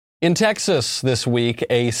In Texas this week,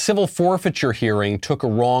 a civil forfeiture hearing took a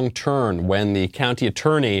wrong turn when the county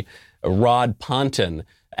attorney, Rod Ponton,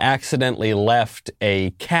 accidentally left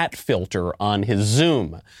a cat filter on his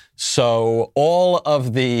Zoom. So all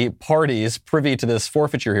of the parties privy to this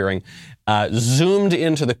forfeiture hearing zoomed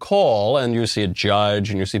into the call, and you see a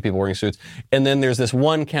judge and you see people wearing suits. And then there's this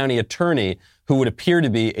one county attorney who would appear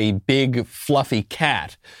to be a big, fluffy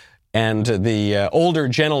cat. And the older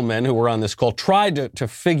gentlemen who were on this call tried to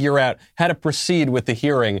figure out how to proceed with the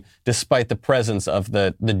hearing despite the presence of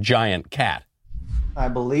the giant cat. I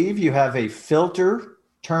believe you have a filter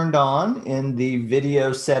turned on in the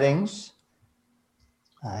video settings.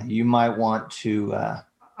 You might want to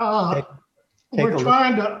take we're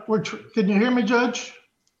trying look. Can you hear me, Judge?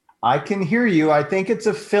 I can hear you. I think it's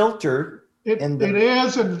a filter. It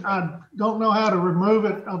is, and I don't know how to remove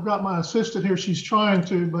it. I've got my assistant here. She's trying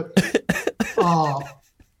to, but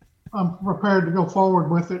I'm prepared to go forward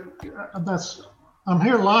with it. I'm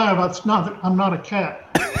here live. I'm not a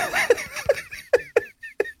cat.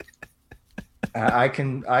 I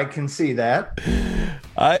can see that.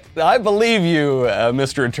 I believe you,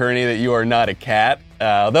 Mr. Attorney, that you are not a cat.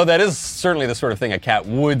 Though that is certainly the sort of thing a cat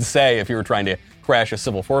would say if you were trying to crash a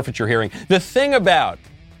civil forfeiture hearing. The thing about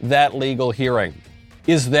that legal hearing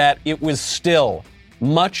is that it was still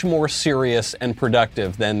much more serious and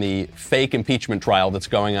productive than the fake impeachment trial that's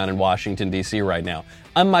going on in Washington, D.C. right now.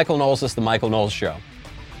 I'm Michael Knowles. This is The Michael Knowles Show.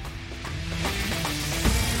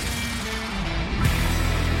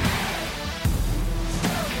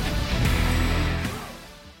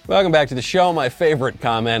 Welcome back to the show. My favorite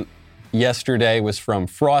comment yesterday was from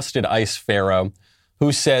Frosted Ice Pharaoh,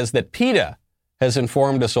 who says that PETA has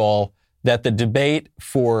informed us all that the debate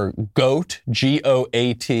for GOAT,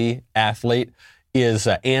 G-O-A-T, athlete, is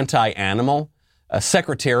anti-animal.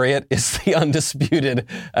 Secretariat is the undisputed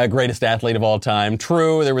greatest athlete of all time.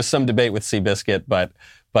 True, there was some debate with Seabiscuit, but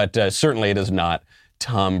certainly it is not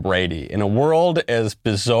Tom Brady. In a world as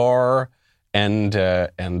bizarre and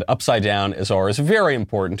upside down as ours, very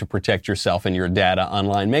important to protect yourself and your data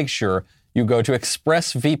online. Make sure you go to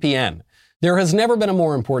ExpressVPN. There has never been a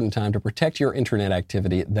more important time to protect your internet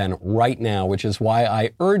activity than right now, which is why I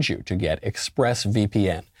urge you to get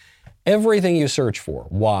ExpressVPN. Everything you search for,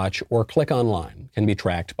 watch, or click online can be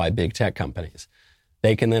tracked by big tech companies.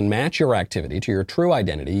 They can then match your activity to your true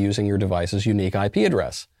identity using your device's unique IP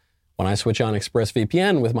address. When I switch on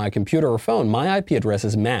ExpressVPN with my computer or phone, my IP address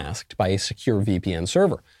is masked by a secure VPN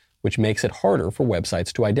server, which makes it harder for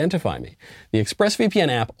websites to identify me. The ExpressVPN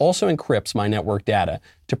app also encrypts my network data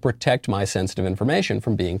to protect my sensitive information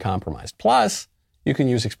from being compromised. Plus, you can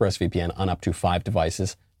use ExpressVPN on up to 5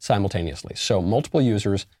 devices simultaneously, so multiple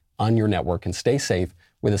users on your network can stay safe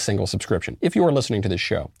with a single subscription. If you are listening to this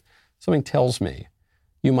show, something tells me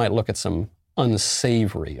you might look at some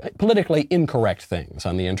unsavory, politically incorrect things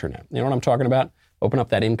on the internet. You know what I'm talking about? Open up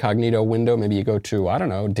that incognito window. Maybe you go to,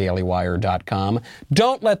 dailywire.com.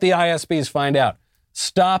 Don't let the ISPs find out.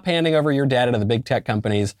 Stop handing over your data to the big tech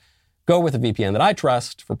companies. Go with a VPN that I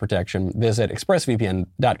trust for protection. Visit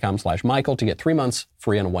expressvpn.com/Michael to get 3 months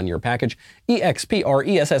free on a 1-year package.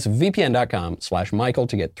 expressvpn.com/Michael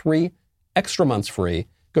to get 3 extra months free.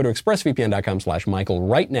 Go to expressvpn.com/Michael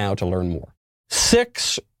right now to learn more.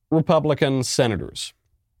 6 Republican senators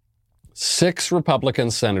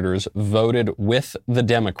voted with the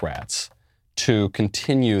Democrats to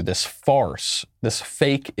continue this farce, this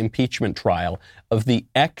fake impeachment trial of the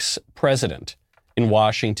ex-president in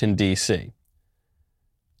Washington, D.C.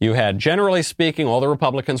 You had, generally speaking, all the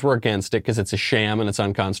Republicans were against it because it's a sham and it's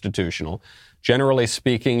unconstitutional. Generally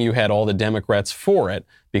speaking, you had all the Democrats for it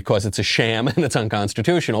because it's a sham and it's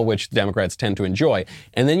unconstitutional, which the Democrats tend to enjoy.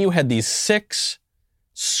 And then you had these 6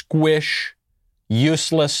 squish,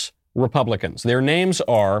 useless Republicans. Their names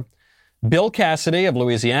are Bill Cassidy of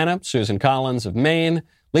Louisiana, Susan Collins of Maine,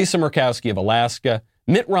 Lisa Murkowski of Alaska,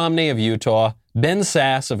 Mitt Romney of Utah, Ben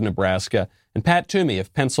Sasse of Nebraska, and Pat Toomey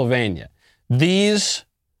of Pennsylvania. These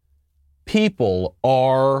people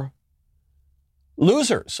are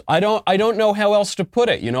losers. I don't know how else to put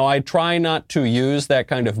it. I try not to use that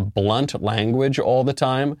kind of blunt language all the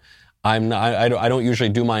time. I don't usually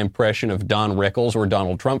do my impression of Don Rickles or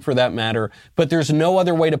Donald Trump for that matter, but there's no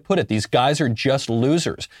other way to put it. These guys are just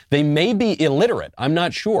losers. They may be illiterate. I'm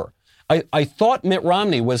not sure. I thought Mitt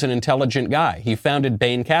Romney was an intelligent guy. He founded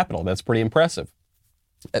Bain Capital. That's pretty impressive.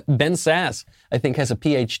 Ben Sasse, I think, has a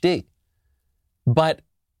PhD. But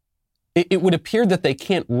it would appear that they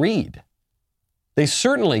can't read. They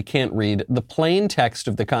certainly can't read the plain text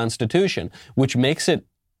of the Constitution, which makes it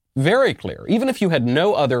very clear, even if you had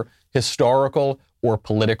no other historical or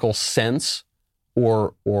political sense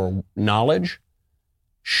or knowledge,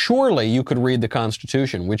 surely you could read the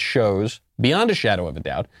Constitution, which shows, beyond a shadow of a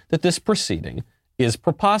doubt, that this proceeding is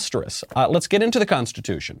preposterous. Let's get into the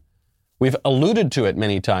Constitution. We've alluded to it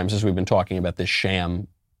many times as we've been talking about this sham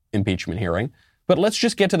impeachment hearing, but let's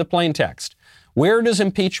just get to the plain text. Where does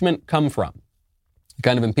impeachment come from? The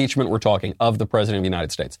kind of impeachment we're talking of the President of the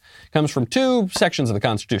United States comes from two sections of the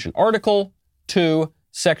Constitution. Article 2,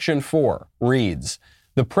 Section 4 reads,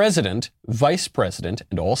 "The President, Vice President,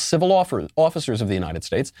 and all civil officers of the United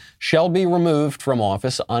States shall be removed from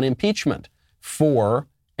office on impeachment for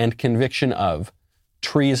and conviction of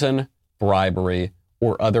treason, bribery,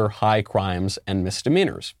 or other high crimes and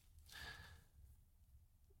misdemeanors."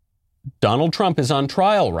 Donald Trump is on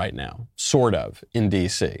trial right now, sort of, in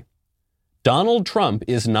D.C. Donald Trump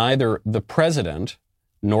is neither the president,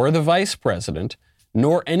 nor the vice president,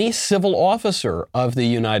 nor any civil officer of the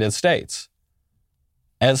United States.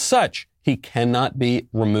 As such, he cannot be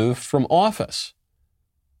removed from office.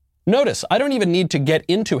 Notice, I don't even need to get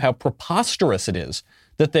into how preposterous it is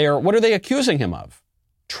that what are they accusing him of?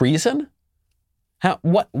 Treason?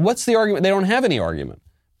 What's the argument? They don't have any argument.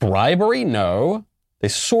 Bribery? No. They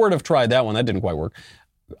sort of tried that one. That didn't quite work.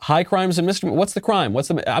 High crimes and misdemeanors. What's the crime?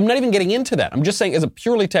 I'm not even getting into that. I'm just saying as a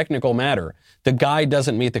purely technical matter, the guy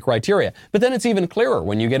doesn't meet the criteria. But then it's even clearer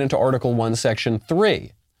when you get into Article 1, Section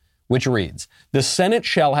 3, which reads, "The Senate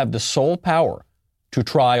shall have the sole power to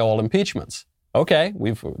try all impeachments." Okay,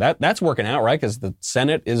 that's working out, right? Because the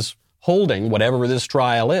Senate is holding whatever this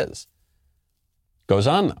trial is. Goes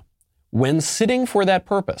on, though. "When sitting for that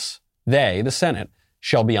purpose, they, the Senate,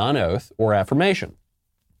 shall be on oath or affirmation.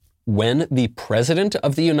 When the President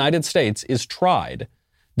of the United States is tried,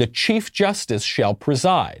 the Chief Justice shall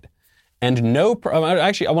preside, and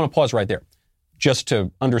actually, I want to pause right there, just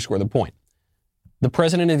to underscore the point. The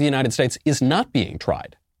President of the United States is not being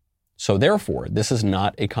tried. So therefore, this is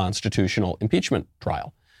not a constitutional impeachment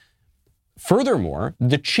trial. Furthermore,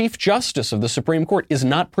 the Chief Justice of the Supreme Court is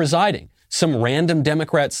not presiding. Some random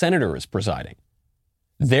Democrat senator is presiding.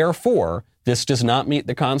 Therefore, this does not meet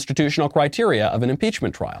the constitutional criteria of an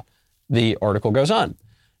impeachment trial." The article goes on.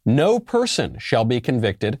 "No person shall be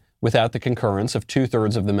convicted without the concurrence of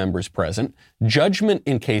 2/3 of the members present. Judgment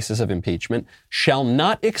in cases of impeachment shall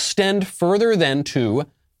not extend further than to,"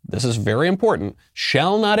 this is very important,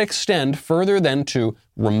 "shall not extend further than to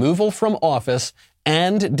removal from office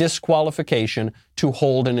and disqualification to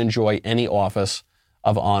hold and enjoy any office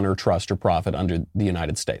of honor, trust, or profit under the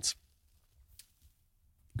United States."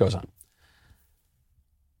 Goes on.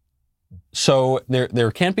 So there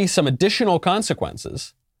can't be some additional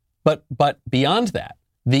consequences, but beyond that,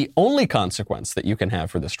 the only consequence that you can have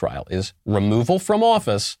for this trial is removal from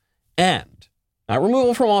office and, not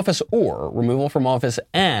removal from office or, removal from office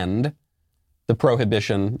and the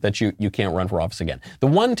prohibition that you can't run for office again. The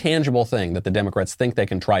one tangible thing that the Democrats think they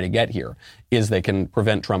can try to get here is they can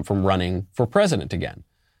prevent Trump from running for president again,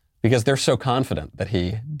 because they're so confident that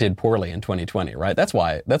he did poorly in 2020, right? That's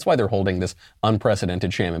why they're holding this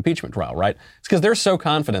unprecedented sham impeachment trial, right? It's because they're so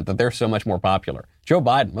confident that they're so much more popular. Joe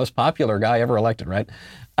Biden, most popular guy ever elected, right?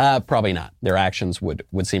 Probably not. Their actions would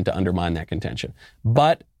seem to undermine that contention.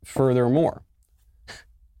 But furthermore,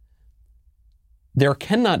 there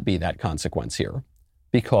cannot be that consequence here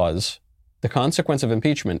because the consequence of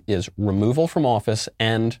impeachment is removal from office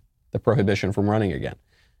and the prohibition from running again.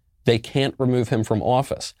 They can't remove him from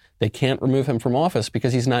office. They can't remove him from office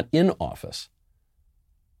because he's not in office.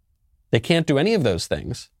 They can't do any of those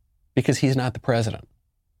things because he's not the president.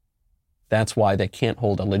 That's why they can't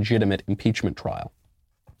hold a legitimate impeachment trial.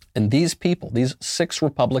 And these people, these 6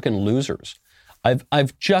 Republican losers,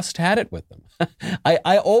 I've just had it with them.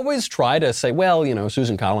 I always try to say, well,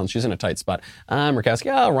 Susan Collins, she's in a tight spot.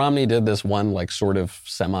 Murkowski, Romney did this one sort of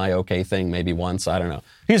semi-okay thing maybe once. I don't know.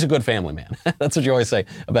 He's a good family man. That's what you always say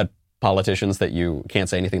about politicians that you can't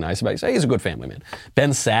say anything nice about. You say he's a good family man.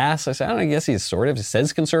 Ben Sass, I say, I guess he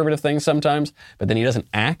says conservative things sometimes, but then he doesn't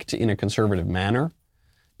act in a conservative manner.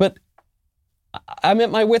 But I'm at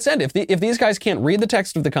my wit's end. If these guys can't read the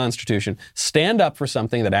text of the Constitution, stand up for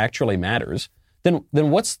something that actually matters, then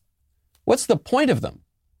what's the point of them?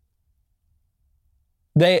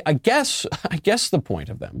 I guess the point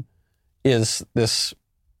of them is this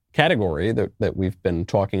category that we've been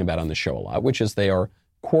talking about on the show a lot, which is they are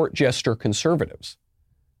court jester conservatives.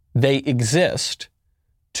 They exist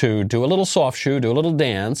to do a little soft shoe, do a little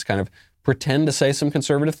dance, kind of pretend to say some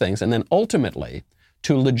conservative things, and then ultimately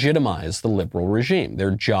to legitimize the liberal regime.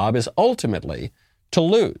 Their job is ultimately to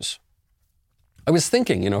lose. I was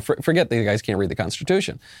thinking, forget the guys can't read the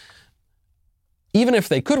Constitution. Even if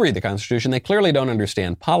they could read the Constitution, they clearly don't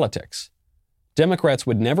understand politics. Democrats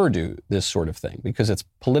would never do this sort of thing because it's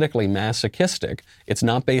politically masochistic. It's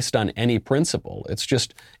not based on any principle. It's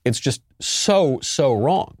just so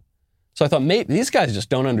wrong. So I thought, maybe these guys just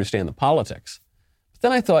don't understand the politics. But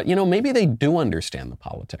then I thought, maybe they do understand the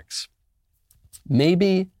politics.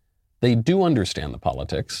 Maybe they do understand the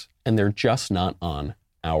politics, and they're just not on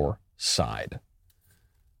our side.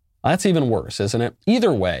 That's even worse, isn't it?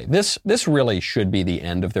 Either way, this really should be the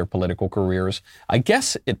end of their political careers. I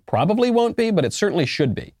guess it probably won't be, but it certainly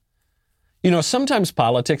should be. Sometimes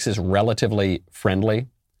politics is relatively friendly.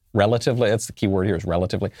 Relatively, that's the key word here, is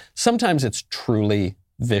relatively. Sometimes it's truly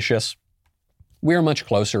vicious. We're much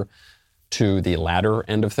closer to the latter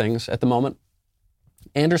end of things at the moment.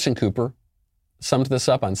 Anderson Cooper summed this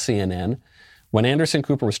up on CNN. When Anderson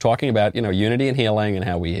Cooper was talking about, unity and healing and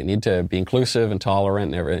how we need to be inclusive and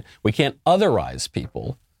tolerant and everything, we can't otherize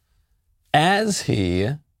people, as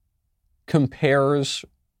he compares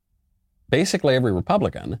basically every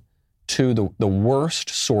Republican to the worst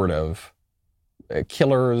sort of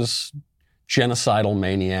killers, genocidal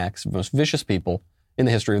maniacs, most vicious people in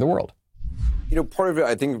the history of the world. Part of it,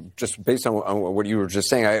 I think, just based on what you were just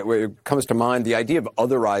saying, it comes to mind, the idea of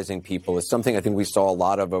otherizing people is something I think we saw a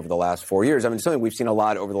lot of over the last 4 years. I mean, it's something we've seen a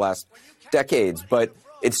lot over the last decades, but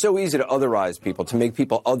it's so easy to otherize people, to make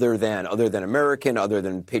people other than American, other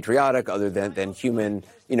than patriotic, other than human,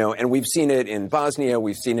 and we've seen it in Bosnia,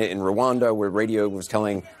 we've seen it in Rwanda, where radio was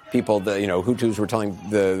telling people, Hutus were telling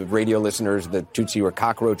the radio listeners that Tutsi were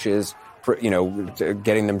cockroaches,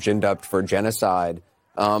 getting them ginned up for genocide.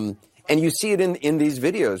 And you see it in these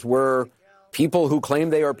videos where people who claim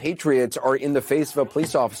they are patriots are in the face of a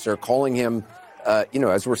police officer calling him,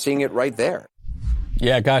 as we're seeing it right there.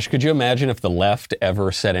 Yeah, gosh, could you imagine if the left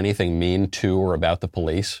ever said anything mean to or about the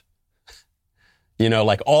police?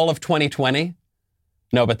 Like all of 2020?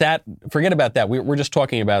 No, but forget about that. We're just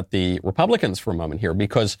talking about the Republicans for a moment here,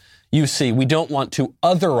 because you see, we don't want to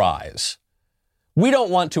otherize.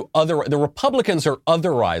 The Republicans are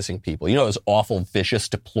otherizing people. Those awful, vicious,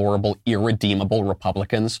 deplorable, irredeemable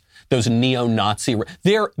Republicans, those neo-Nazi,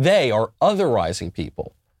 they are otherizing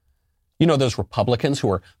people. Those Republicans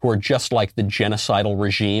who are just like the genocidal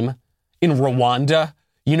regime in Rwanda,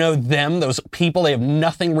 those people, they have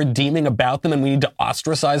nothing redeeming about them and we need to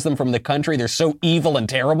ostracize them from the country. They're so evil and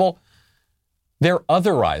terrible. They're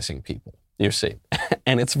otherizing people, you see.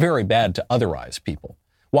 And it's very bad to otherize people.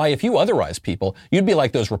 Why, if you otherize people, you'd be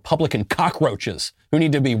like those Republican cockroaches who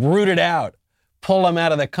need to be rooted out. Pull them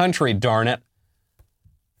out of the country, darn it.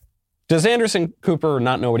 Does Anderson Cooper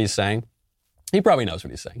not know what he's saying? He probably knows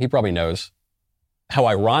what he's saying. He probably knows how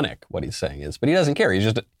ironic what he's saying is, but he doesn't care. He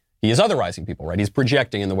is otherizing people, right? He's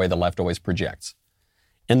projecting in the way the left always projects.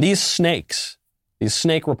 And these snake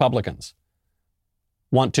Republicans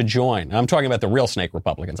want to join. I'm talking about the real snake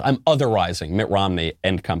Republicans. I'm otherizing Mitt Romney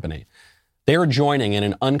and company. They are joining in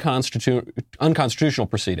an unconstitutional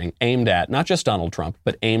proceeding aimed at not just Donald Trump,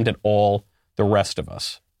 but aimed at all the rest of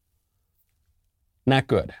us. Not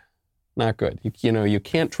good. Not good. You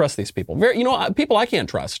can't trust these people. People I can't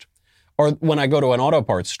trust are when I go to an auto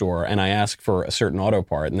parts store and I ask for a certain auto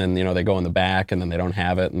part, and then, they go in the back and then they don't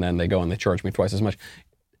have it, and then they go and they charge me twice as much.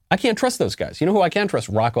 I can't trust those guys. You know who I can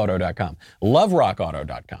trust? RockAuto.com. Love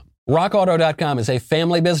RockAuto.com. RockAuto.com is a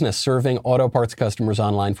family business serving auto parts customers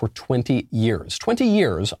online for 20 years. 20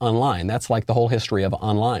 years online. That's like the whole history of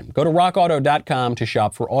online. Go to RockAuto.com to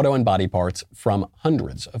shop for auto and body parts from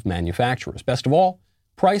hundreds of manufacturers. Best of all,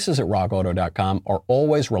 prices at RockAuto.com are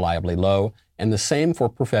always reliably low, and the same for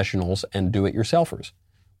professionals and do-it-yourselfers.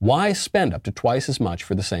 Why spend up to twice as much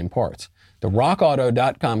for the same parts? The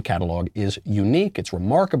RockAuto.com catalog is unique. It's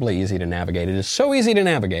remarkably easy to navigate. It is so easy to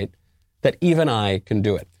navigate that even I can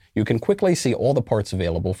do it. You can quickly see all the parts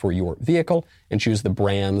available for your vehicle and choose the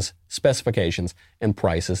brands, specifications, and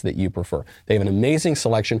prices that you prefer. They have an amazing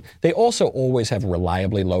selection. They also always have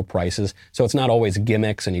reliably low prices, so it's not always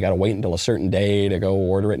gimmicks and you got to wait until a certain day to go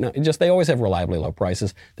order it. No, they always have reliably low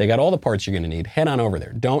prices. They got all the parts you're going to need. Head on over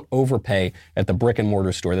there. Don't overpay at the brick and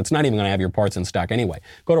mortar store. That's not even going to have your parts in stock anyway.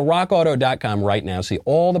 Go to rockauto.com right now. See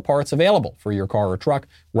all the parts available for your car or truck.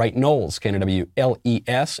 Write Knowles,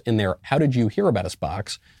 Knowles, in their How Did You Hear About Us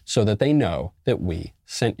box so that they know that we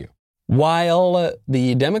sent you. While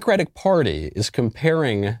the Democratic Party is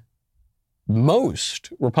comparing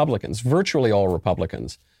most Republicans, virtually all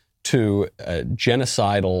Republicans, to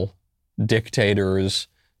genocidal dictators,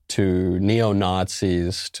 to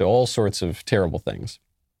neo-Nazis, to all sorts of terrible things,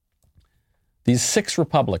 these 6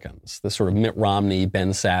 Republicans, the sort of Mitt Romney,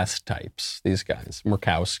 Ben Sass types, these guys,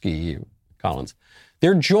 Murkowski, Collins,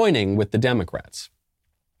 they're joining with the Democrats.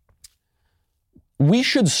 We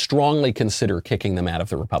should strongly consider kicking them out of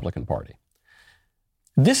the Republican Party.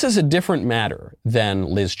 This is a different matter than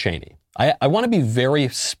Liz Cheney. I want to be very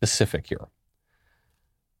specific here.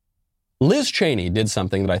 Liz Cheney did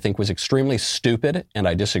something that I think was extremely stupid and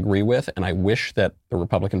I disagree with, and I wish that the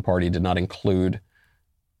Republican Party did not include,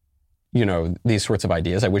 these sorts of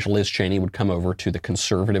ideas. I wish Liz Cheney would come over to the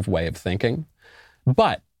conservative way of thinking.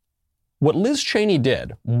 But what Liz Cheney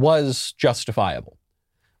did was justifiable.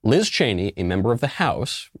 Liz Cheney, a member of the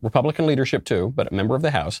House, Republican leadership too, but a member of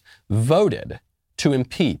the House, voted to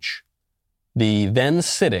impeach the then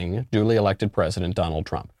sitting, duly elected president, Donald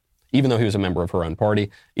Trump. Even though he was a member of her own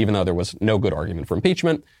party, even though there was no good argument for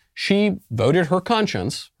impeachment, she voted her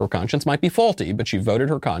conscience. Her conscience might be faulty, but she voted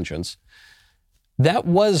her conscience. That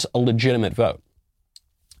was a legitimate vote.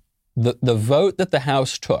 The vote that the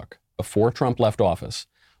House took before Trump left office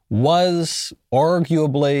was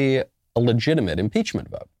arguably a legitimate impeachment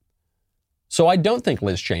vote. So I don't think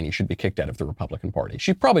Liz Cheney should be kicked out of the Republican Party.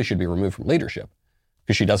 She probably should be removed from leadership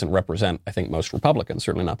because she doesn't represent, I think, most Republicans,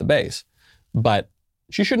 certainly not the base. But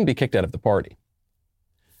she shouldn't be kicked out of the party.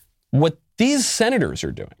 What these senators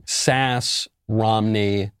are doing, Sass,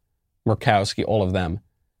 Romney, Murkowski, all of them,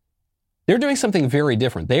 they're doing something very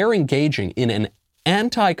different. They are engaging in an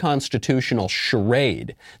anti-constitutional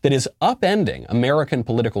charade that is upending American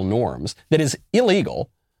political norms, that is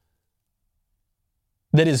illegal,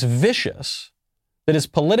 that is vicious, that is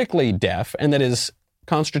politically deaf, and that is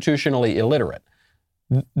constitutionally illiterate.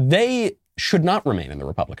 They should not remain in the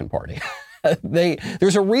Republican Party.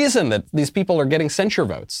 There's a reason that these people are getting censure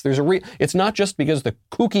votes. It's not just because the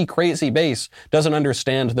kooky, crazy base doesn't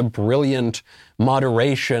understand the brilliant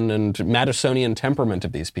moderation and Madisonian temperament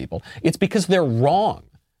of these people. It's because they're wrong.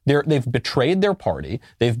 They've betrayed their party.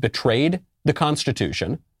 They've betrayed the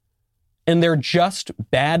Constitution. And they're just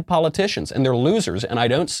bad politicians. And they're losers. And I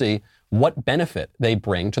don't see what benefit they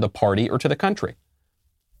bring to the party or to the country.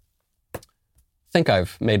 I think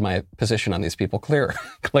I've made my position on these people clear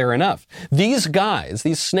enough. These guys,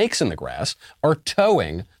 these snakes in the grass, are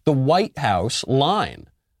towing the White House line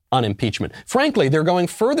on impeachment. Frankly, they're going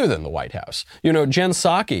further than the White House. Jen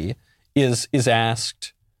Psaki is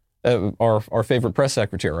asked, our favorite press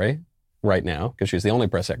secretary right now, because she's the only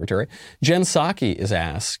press secretary, Jen Psaki is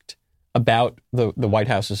asked about the White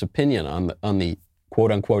House's opinion on the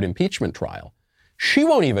quote-unquote impeachment trial. She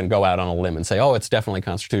won't even go out on a limb and say, oh, it's definitely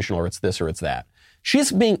constitutional, or it's this, or it's that.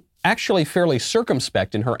 She's being actually fairly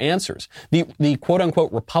circumspect in her answers. The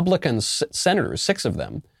quote-unquote Republican senators, 6 of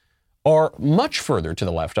them, are much further to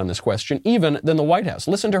the left on this question even than the White House.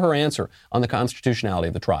 Listen to her answer on the constitutionality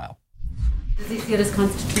of the trial. Does he see it as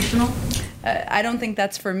constitutional? I don't think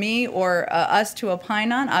that's for me or us to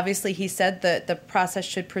opine on. Obviously, he said that the process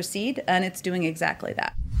should proceed, and it's doing exactly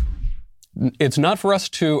that. It's not for us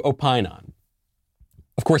to opine on.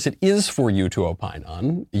 Of course, it is for you to opine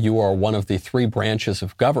on. You are one of the 3 branches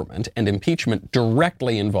of government, and impeachment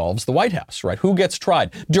directly involves the White House, right? Who gets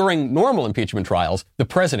tried? During normal impeachment trials, the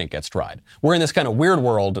president gets tried. We're in this kind of weird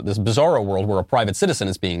world, this bizarro world where a private citizen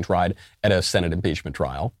is being tried at a Senate impeachment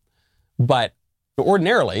trial. But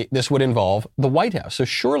ordinarily, this would involve the White House. So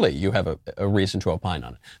surely you have a reason to opine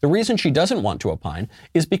on it. The reason she doesn't want to opine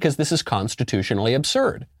is because this is constitutionally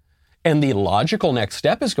absurd. And the logical next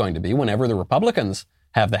step is going to be whenever the Republicans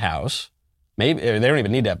have the House, maybe they don't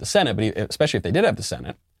even need to have the Senate, but especially if they did have the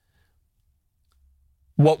Senate,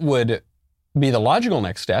 what would be the logical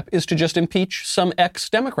next step is to just impeach some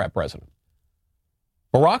ex-Democrat president.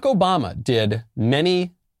 Barack Obama did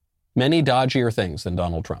many, many dodgier things than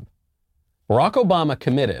Donald Trump. Barack Obama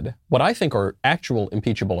committed what I think are actual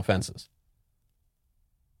impeachable offenses.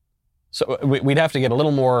 So we'd have to get a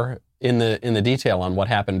little more in the detail on what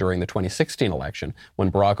happened during the 2016 election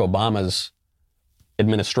when Barack Obama's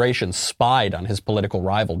administration spied on his political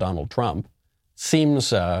rival, Donald Trump.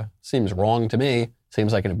 Seems wrong to me.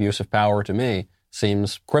 Seems like an abuse of power to me.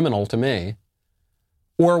 Seems criminal to me.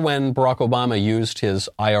 Or when Barack Obama used his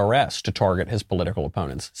IRS to target his political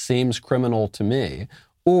opponents. Seems criminal to me.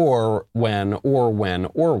 Or when.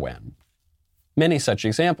 Many such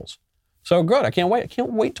examples. So good. I can't wait. I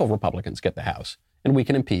can't wait till Republicans get the House and we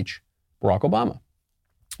can impeach Barack Obama.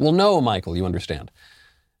 Well, no, Michael, you understand.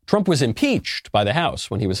 Trump was impeached by the House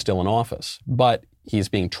when he was still in office, but he's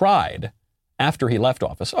being tried after he left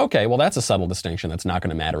office. Okay, well, that's a subtle distinction that's not going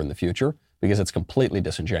to matter in the future because it's completely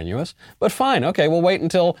disingenuous. But fine, okay, we'll wait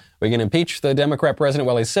until we can impeach the Democrat president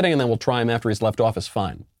while he's sitting, and then we'll try him after he's left office.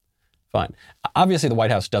 Fine. Obviously, the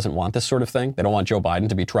White House doesn't want this sort of thing. They don't want Joe Biden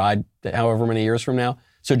to be tried however many years from now.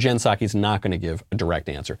 So Jen Psaki's not going to give a direct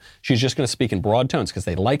answer. She's just going to speak in broad tones because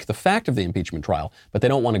they like the fact of the impeachment trial, but they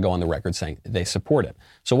don't want to go on the record saying they support it.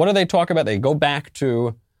 So what do they talk about? They go back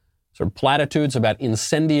to sort of platitudes about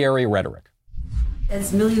incendiary rhetoric.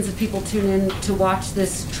 As millions of people tune in to watch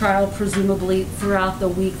this trial, presumably throughout the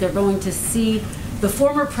week, they're going to see the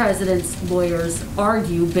former president's lawyers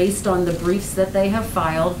argue, based on the briefs that they have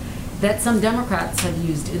filed, that some Democrats have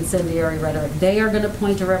used incendiary rhetoric. They are going to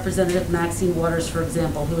point to Representative Maxine Waters, for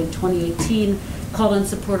example, who in 2018 called on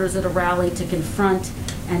supporters at a rally to confront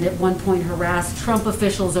and at one point harassed Trump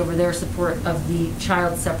officials over their support of the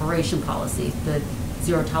child separation policy, the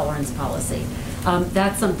zero tolerance policy.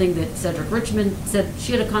 That's something that Cedric Richmond said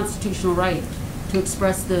she had a constitutional right to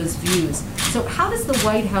express those views. So how does the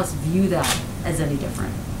White House view that as any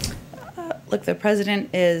different? Look, Joe Biden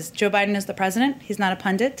is the president. He's not a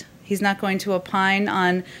pundit. He's not going to opine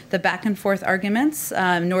on the back and forth arguments,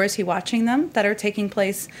 nor is he watching them that are taking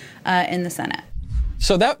place in the Senate.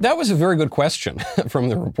 So that was a very good question from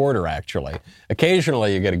the reporter, actually.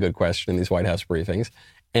 Occasionally you get a good question in these White House briefings.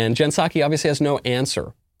 And Jen Psaki obviously has no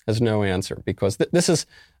answer, because this is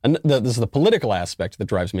the political aspect that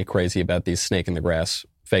drives me crazy about these snake-in-the-grass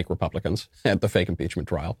fake Republicans at the fake impeachment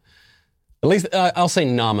trial. At least I'll say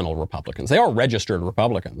nominal Republicans. They are registered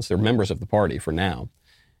Republicans. They're members of the party for now.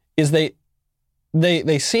 Is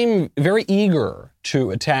they seem very eager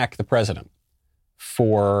to attack the president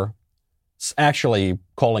for actually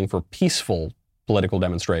calling for peaceful political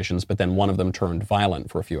demonstrations, but then one of them turned violent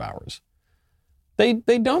for a few hours.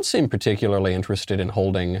 They don't seem particularly interested in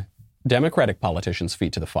holding Democratic politicians'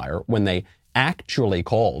 feet to the fire when they actually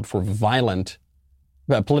called for violent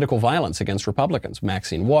political violence against Republicans.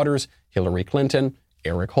 Maxine Waters, Hillary Clinton,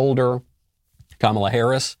 Eric Holder, Kamala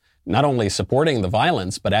Harris, not only supporting the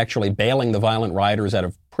violence, but actually bailing the violent rioters out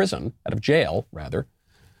of jail, rather.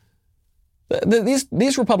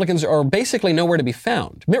 These Republicans are basically nowhere to be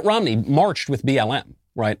found. Mitt Romney marched with BLM,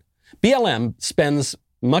 right? BLM spends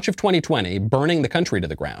much of 2020 burning the country to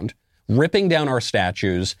the ground, ripping down our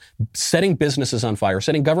statues, setting businesses on fire,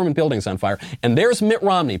 setting government buildings on fire. And there's Mitt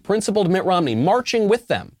Romney, principled Mitt Romney, marching with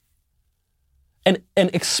them. An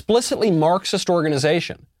explicitly Marxist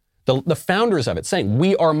organization, the founders of it, saying,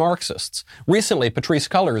 we are Marxists. Recently, Patrisse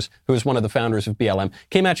Cullors, who is one of the founders of BLM,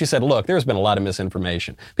 came out, she said, look, there's been a lot of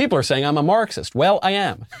misinformation. People are saying I'm a Marxist. Well, I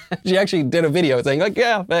am. She actually did a video saying, like,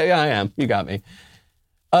 yeah, I am. You got me.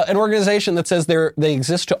 An organization that says they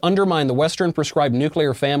exist to undermine the Western prescribed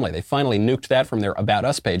nuclear family. They finally nuked that from their About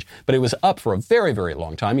Us page, but it was up for a very, very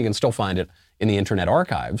long time. You can still find it in the Internet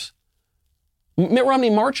archives. Mitt Romney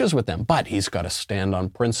marches with them, but he's got to stand on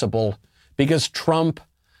principle because Trump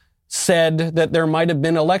said that there might have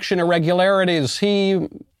been election irregularities. You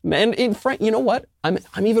know what?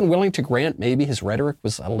 I'm even willing to grant maybe his rhetoric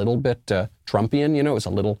was a little bit Trumpian. It was a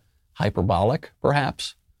little hyperbolic,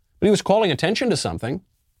 perhaps. But he was calling attention to something.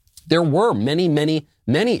 There were many, many,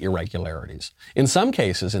 many irregularities. In some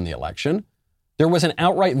cases in the election, there was an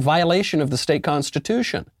outright violation of the state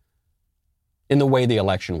constitution in the way the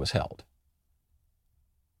election was held.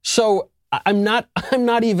 So I'm not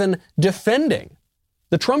even defending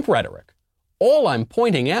the Trump rhetoric. All I'm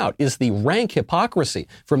pointing out is the rank hypocrisy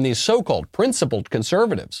from these so-called principled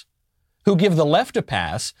conservatives who give the left a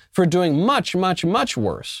pass for doing much, much, much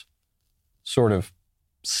worse sort of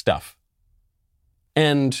stuff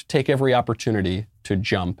and take every opportunity to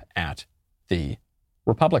jump at the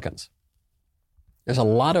Republicans. There's a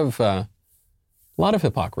lot of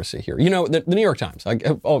hypocrisy here. The New York Times,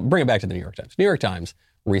 I'll bring it back to the New York Times. New York Times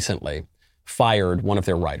recently fired one of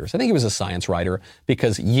their writers. I think he was a science writer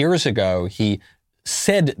because years ago he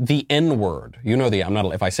said the N-word.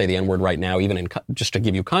 If I say the N-word right now, even just to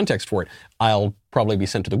give you context for it, I'll probably be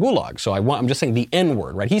sent to the gulag. So I'm just saying the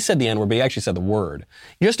N-word, right? He said the N-word, but he actually said the word.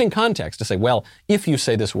 Just in context to say, well, if you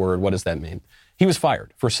say this word, what does that mean? He was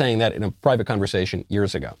fired for saying that in a private conversation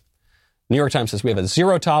years ago. New York Times says we have a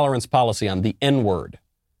zero tolerance policy on the N-word.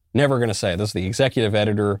 Never going to say it. This is the executive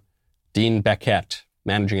editor, Dean Beckett,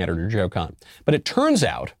 managing editor, Joe Kahn. But it turns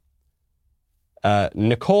out Hannah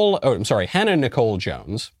Nicole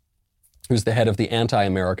Jones, who's the head of the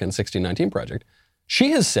anti-American 1619 Project, she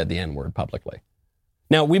has said the N-word publicly.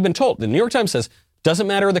 Now, we've been told, the New York Times says, doesn't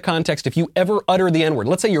matter the context, if you ever utter the N-word,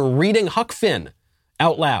 let's say you're reading Huck Finn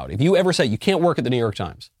out loud, if you ever say you can't work at the New York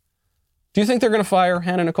Times, do you think they're going to fire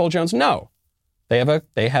Hannah Nicole Jones? No. They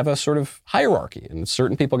have a sort of hierarchy, and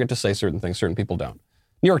certain people get to say certain things, certain people don't.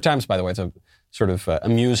 New York Times, by the way, it's a sort of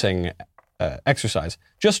amusing exercise.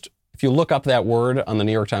 Just if you look up that word on the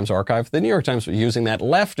New York Times archive, the New York Times was using that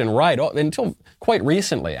left and right until quite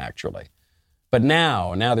recently, actually. But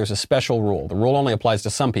now there's a special rule. The rule only applies to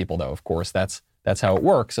some people, though, of course. That's how it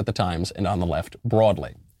works at the Times and on the left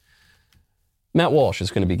broadly. Matt Walsh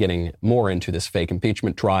is going to be getting more into this fake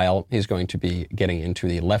impeachment trial. He's going to be getting into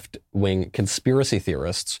the left-wing conspiracy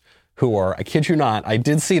theorists who are, I kid you not, I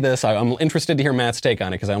did see this. I'm interested to hear Matt's take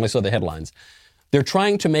on it because I only saw the headlines. They're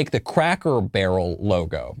trying to make the Cracker Barrel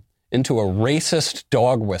logo into a racist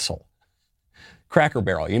dog whistle. Cracker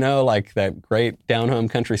Barrel, you know, like that great down-home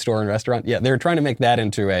country store and restaurant? Yeah, they're trying to make that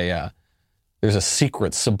into there's a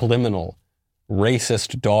secret, subliminal,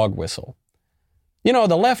 racist dog whistle. You know,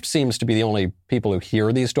 the left seems to be the only people who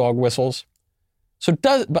hear these dog whistles. So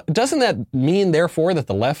doesn't that mean, therefore, that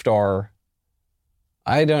the left are,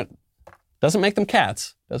 doesn't make them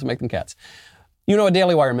cats. Doesn't make them cats. You know, a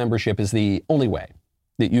Daily Wire membership is the only way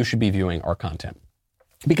that you should be viewing our content.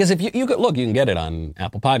 Because if you can get it on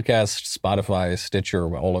Apple Podcasts, Spotify,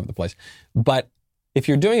 Stitcher, all over the place. But if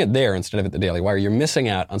you're doing it there instead of at the Daily Wire, you're missing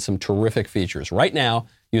out on some terrific features. Right now,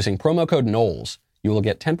 using promo code Knowles, you will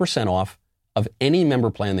get 10% off of any member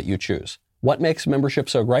plan that you choose. What makes membership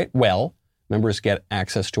so great? Well, members get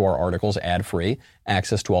access to our articles ad-free,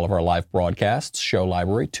 access to all of our live broadcasts, show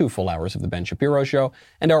library, 2 full hours of The Ben Shapiro Show,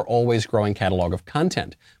 and our always growing catalog of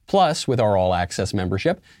content. Plus, with our all-access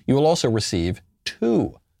membership, you will also receive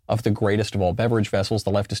 2 of the greatest of all beverage vessels,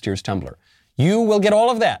 the Leftist Tears Tumbler. You will get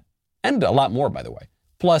all of that, and a lot more, by the way.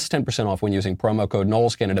 Plus 10% off when using promo code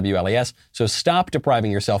Knowles, K-N-W-L-E-S. So stop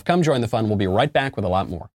depriving yourself. Come join the fun. We'll be right back with a lot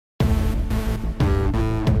more.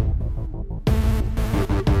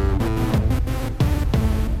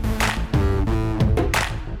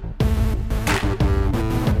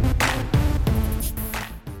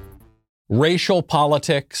 Racial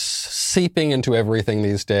politics seeping into everything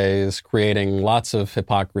these days, creating lots of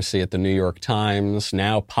hypocrisy at the New York Times,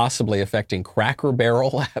 now possibly affecting Cracker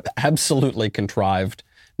Barrel, absolutely contrived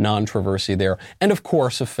non-traversy there, and of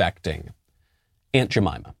course affecting Aunt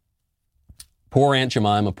Jemima. Poor Aunt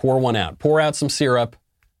Jemima, pour one out. Pour out some syrup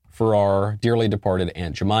for our dearly departed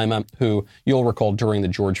Aunt Jemima, who you'll recall during the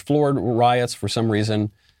George Floyd riots, for some reason,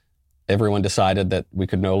 everyone decided that we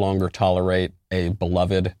could no longer tolerate a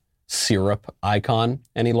beloved syrup icon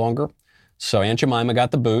any longer. So Aunt Jemima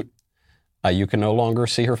got the boot. You can no longer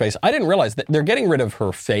see her face. I didn't realize that they're getting rid of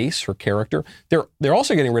her face, her character. They're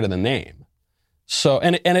also getting rid of the name. So,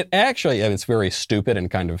 and it actually, and it's very stupid and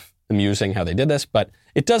kind of amusing how they did this, but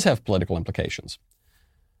it does have political implications.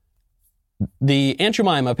 The Aunt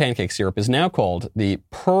Jemima pancake syrup is now called the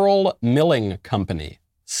Pearl Milling Company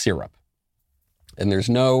syrup. And there's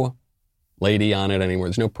no lady on it anymore.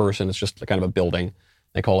 There's no person. It's just kind of a building.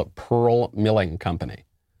 They call it Pearl Milling Company.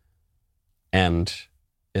 And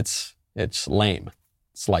it's lame.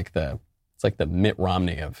 It's like the Mitt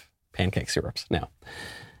Romney of pancake syrups. Now,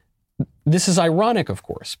 this is ironic, of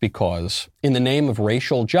course, because in the name of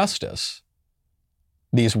racial justice,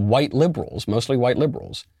 these white liberals, mostly white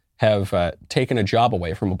liberals, have taken a job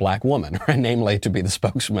away from a black woman, namely to be the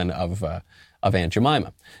spokesman of Aunt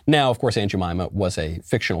Jemima. Now, of course, Aunt Jemima was a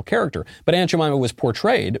fictional character, but Aunt Jemima was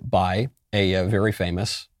portrayed by a very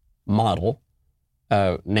famous model,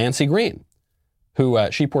 Nancy Green, who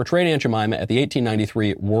she portrayed Aunt Jemima at the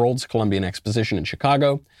 1893 World's Columbian Exposition in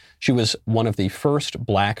Chicago. She was one of the first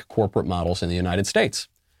black corporate models in the United States.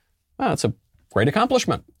 That's a great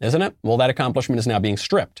accomplishment, isn't it? Well, that accomplishment is now being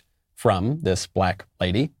stripped from this black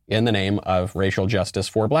lady in the name of racial justice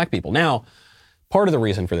for black people. Now, part of the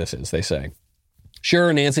reason for this is, they say,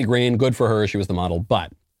 sure, Nancy Green, good for her, she was the model,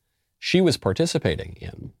 but she was participating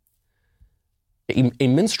in a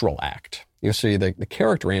minstrel act. You see, the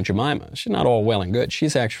character Aunt Jemima, she's not all well and good.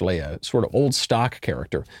 She's actually a sort of old stock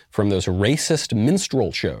character from those racist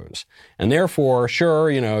minstrel shows. And therefore, sure,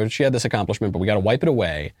 you know, she had this accomplishment, but we got to wipe it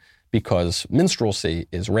away because minstrelsy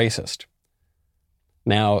is racist.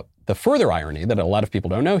 Now, the further irony that a lot of people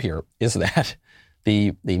don't know here is that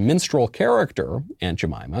the minstrel character, Aunt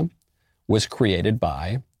Jemima, was created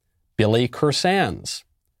by Billy Kersands,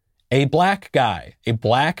 a black guy, a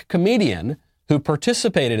black comedian who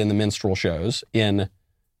participated in the minstrel shows in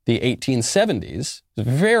the 1870s, a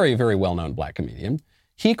very, very well-known black comedian.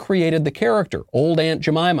 He created the character, Old Aunt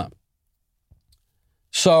Jemima.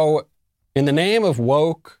 So, in the name of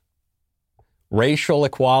woke, racial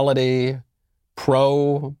equality,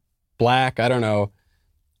 pro-black, I don't know,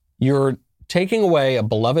 you're taking away a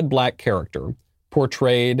beloved black character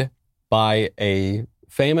portrayed by a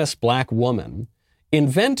famous black woman,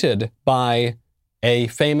 invented by a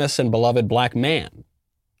famous and beloved black man,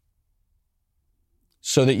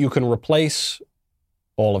 so that you can replace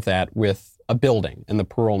all of that with a building and the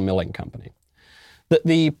Pearl Milling Company.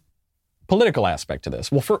 The political aspect to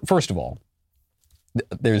this, well, first of all,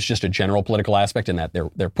 there's just a general political aspect in that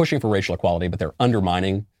they're pushing for racial equality, but they're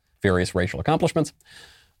undermining various racial accomplishments.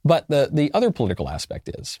 But the other political aspect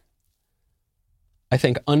is, I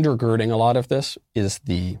think undergirding a lot of this is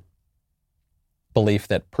the belief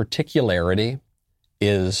that particularity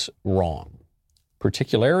is wrong.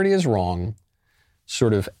 Particularity is wrong.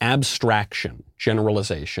 Sort of abstraction,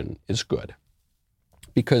 generalization is good.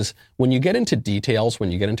 Because when you get into details,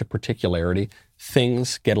 when you get into particularity,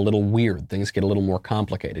 things get a little weird. Things get a little more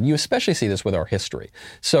complicated. You especially see this with our history.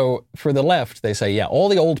 So for the left, they say, yeah, all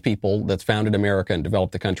the old people that founded America and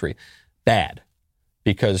developed the country, bad.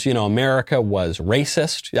 Because, America was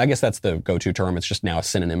racist. I guess that's the go-to term. It's just now a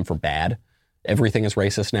synonym for bad. Everything is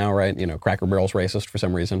racist now, right? Cracker Barrel's racist for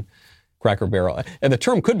some reason. Cracker Barrel. And the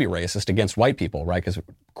term could be racist against white people, right? Because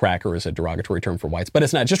cracker is a derogatory term for whites. But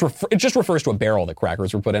it's not. It just refers to a barrel that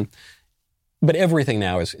crackers were put in. But everything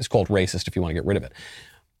now is called racist if you want to get rid of it.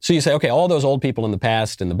 So you say, okay, all those old people in the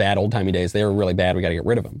past, in the bad old-timey days, they were really bad. We got to get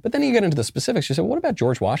rid of them. But then you get into the specifics. You say, well, what about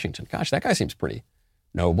George Washington? Gosh, that guy seems pretty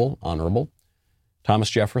noble, honorable.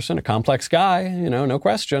 Thomas Jefferson, a complex guy, no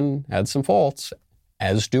question, had some faults,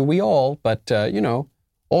 as do we all. But,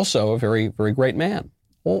 also a very, very great man.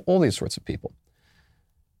 All these sorts of people.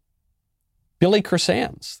 Billy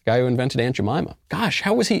Cressands, the guy who invented Aunt Jemima. Gosh,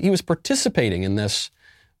 how was he? He was participating in this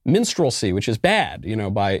minstrelsy, which is bad.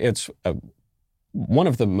 It's one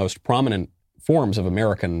of the most prominent forms of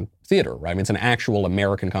American theater, right? I mean, it's an actual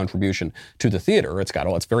American contribution to the theater.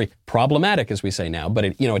 It's very problematic, as we say now, but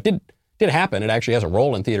it did happen. It actually has a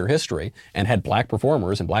role in theater history and had black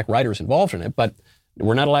performers and black writers involved in it. But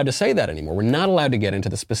we're not allowed to say that anymore. We're not allowed to get into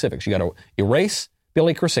the specifics. You got to erase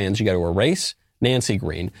Billy Cressands, you got to erase Nancy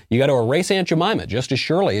Green, you got to erase Aunt Jemima just as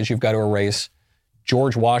surely as you've got to erase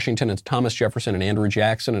George Washington and Thomas Jefferson and Andrew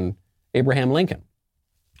Jackson and Abraham Lincoln.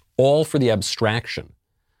 All for the abstraction,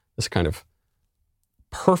 this kind of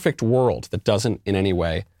perfect world that doesn't in any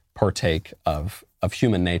way partake of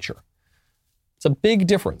human nature. It's a big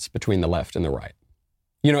difference between the left and the right.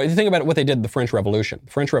 If you think about what they did in the French Revolution.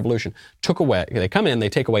 The French Revolution they come in, they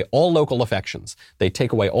take away all local affections. They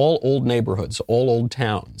take away all old neighborhoods, all old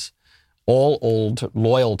towns, all old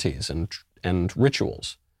loyalties and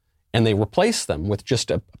rituals. And they replace them with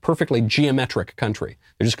just a perfectly geometric country.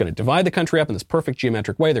 They're just going to divide the country up in this perfect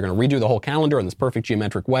geometric way. They're going to redo the whole calendar in this perfect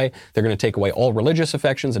geometric way. They're going to take away all religious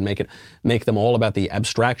affections and make them all about the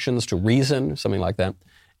abstractions to reason, something like that.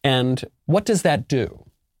 And what does that do?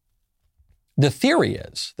 The theory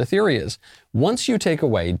is, once you take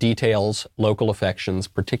away details, local affections,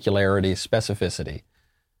 particularity, specificity,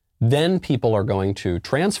 then people are going to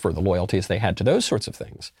transfer the loyalties they had to those sorts of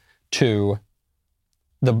things to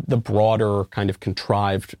the broader kind of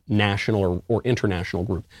contrived national or international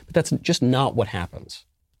group. But that's just not what happens.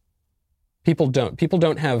 People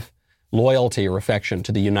don't have loyalty or affection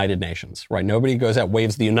to the United Nations, right? Nobody goes out,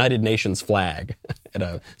 waves the United Nations flag at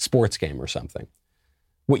a sports game or something.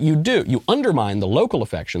 What you do, you undermine the local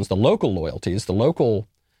affections, the local loyalties, the local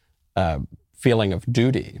feeling of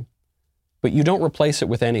duty, but you don't replace it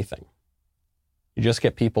with anything. You just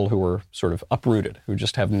get people who are sort of uprooted, who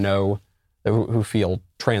just have who feel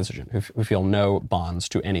transigent, who feel no bonds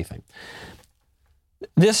to anything.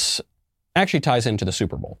 This actually ties into the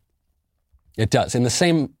Super Bowl. It does, in the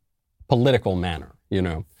same political manner,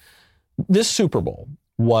 This Super Bowl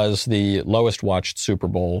was the lowest watched Super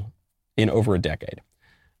Bowl in over a decade.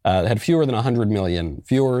 It had fewer than 100 million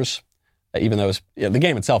viewers, even though the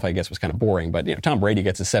game itself, I guess, was kind of boring. But Tom Brady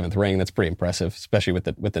gets his 7th ring. That's pretty impressive, especially with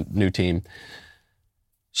the new team.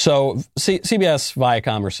 So CBS,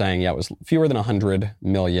 Viacom are saying, it was fewer than 100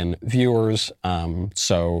 million viewers.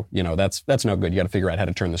 So that's no good. You got to figure out how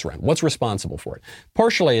to turn this around. What's responsible for it?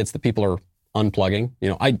 Partially, it's the people are unplugging.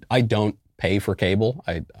 I don't pay for cable.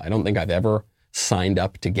 I don't think I've ever signed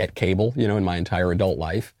up to get cable. In my entire adult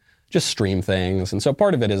life. Just stream things. And so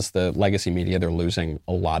part of it is the legacy media. They're losing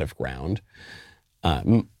a lot of ground.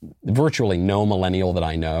 Virtually no millennial that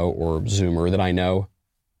I know or Zoomer that I know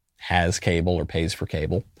has cable or pays for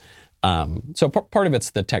cable. So part of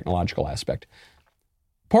it's the technological aspect.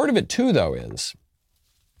 Part of it too, though, is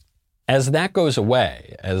as that goes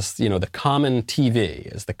away, as the common TV,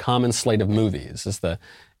 as the common slate of movies,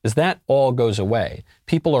 as that all goes away,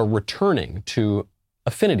 people are returning to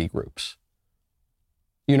affinity groups.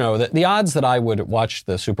 The odds that I would watch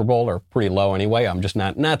the Super Bowl are pretty low anyway. I'm just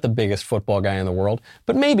not the biggest football guy in the world.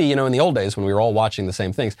 But maybe, in the old days when we were all watching the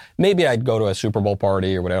same things, maybe I'd go to a Super Bowl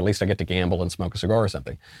party or whatever. At least I get to gamble and smoke a cigar or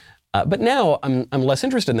something. But now I'm less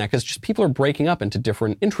interested in that because just people are breaking up into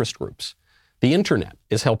different interest groups. The internet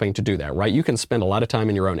is helping to do that, right? You can spend a lot of time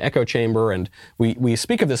in your own echo chamber, and we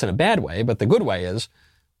speak of this in a bad way, but the good way is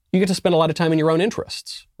you get to spend a lot of time in your own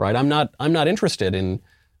interests, right? I'm not interested in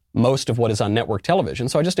most of what is on network television,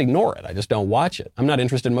 so I just ignore it. I just don't watch it. I'm not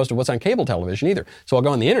interested in most of what's on cable television either. So I'll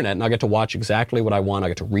go on the internet and I'll get to watch exactly what I want. I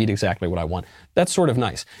get to read exactly what I want. That's sort of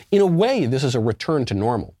nice. In a way, this is a return to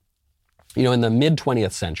normal. in the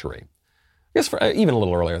mid-20th century, I guess even a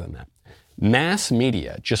little earlier than that, mass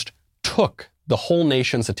media just took the whole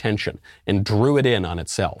nation's attention and drew it in on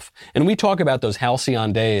itself. And we talk about those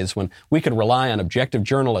halcyon days when we could rely on objective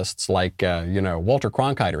journalists like, Walter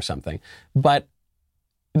Cronkite or something. But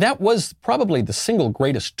that was probably the single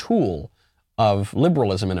greatest tool of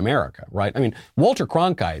liberalism in America, right? I mean, Walter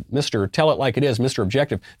Cronkite, Mr. Tell It Like It Is, Mr.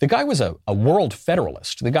 Objective, the guy was a world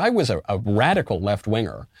federalist. The guy was a radical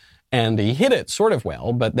left-winger. And he hit it sort of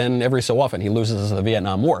well, but then every so often he loses the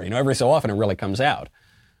Vietnam War. Every so often it really comes out.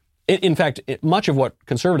 In fact, much of what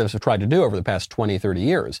conservatives have tried to do over the past 20, 30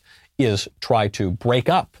 years is try to break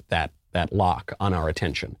up that lock on our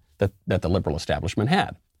attention that the liberal establishment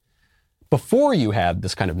had. Before you had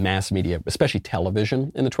this kind of mass media, especially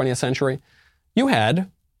television in the 20th century, you had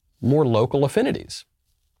more local affinities.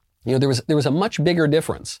 There was a much bigger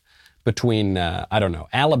difference between,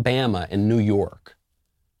 Alabama and New York.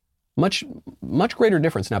 Much greater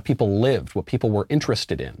difference in how people lived, what people were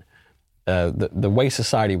interested in, the way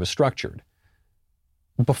society was structured.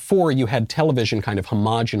 Before you had television kind of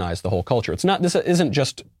homogenize the whole culture. This isn't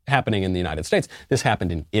just happening in the United States. This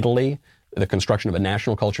happened in Italy. The construction of a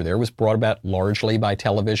national culture there was brought about largely by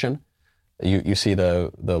television. You see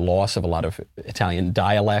the loss of a lot of Italian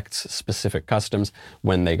dialects, specific customs,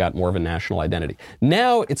 when they got more of a national identity.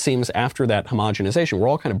 Now, it seems, after that homogenization, we're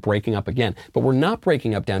all kind of breaking up again, but we're not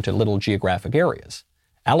breaking up down to little geographic areas.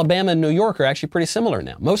 Alabama and New York are actually pretty similar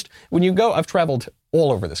now. When you go, I've traveled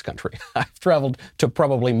all over this country. I've traveled to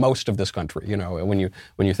probably most of this country, when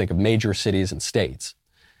you think of major cities and states.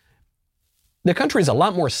 The country is a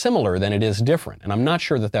lot more similar than it is different, and I'm not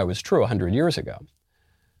sure that was true 100 years ago.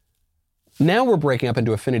 Now we're breaking up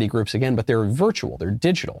into affinity groups again, but they're virtual, they're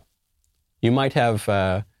digital. You might have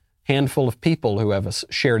a handful of people who have a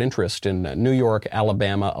shared interest in New York,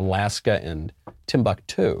 Alabama, Alaska, and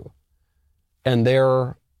Timbuktu. And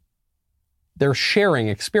they're sharing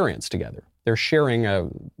experience together. They're sharing a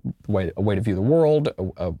way to view the world,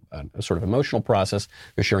 a sort of emotional process.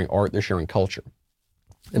 They're sharing art, they're sharing culture.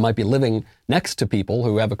 They might be living next to people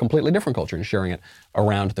who have a completely different culture and sharing it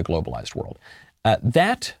around the globalized world.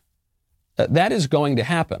 That is going to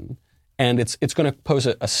happen, and it's going to pose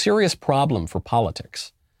a serious problem for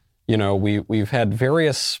politics. We've had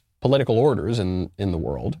various political orders in the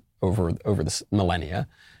world over the millennia,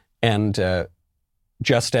 and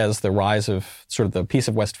just as the rise of sort of the Peace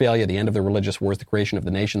of Westphalia, the end of the religious wars, the creation of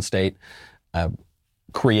the nation state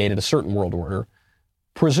created a certain world order,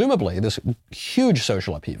 presumably this huge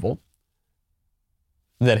social upheaval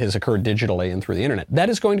that has occurred digitally and through the internet, that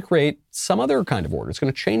is going to create some other kind of order. It's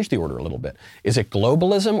going to change the order a little bit. Is it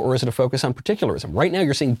globalism or is it a focus on particularism? Right now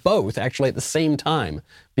you're seeing both actually at the same time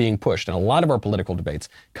being pushed, and a lot of our political debates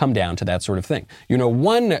come down to that sort of thing.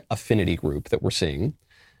 One affinity group that we're seeing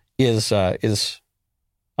is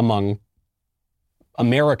among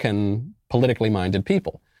American politically minded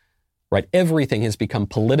people, right? Everything has become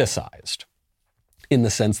politicized in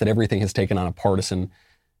the sense that everything has taken on a partisan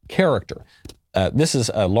character. This is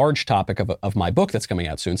a large topic of my book that's coming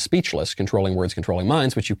out soon, Speechless, Controlling Words, Controlling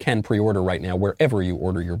Minds, which you can pre-order right now wherever you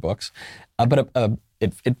order your books. But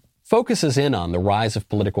it focuses in on the rise of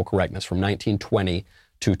political correctness from 1920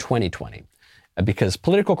 to 2020. Because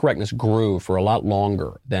political correctness grew for a lot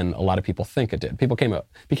longer than a lot of people think it did. People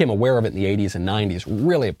became aware of it in the 80s and 90s.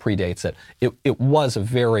 Really, it predates it. It was a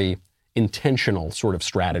very intentional sort of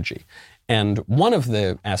strategy. And one of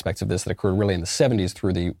the aspects of this that occurred really in the 70s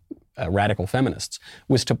through the radical feminists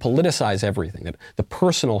was to politicize everything, that the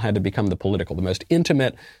personal had to become the political. The most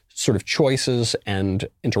intimate sort of choices and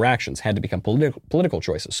interactions had to become political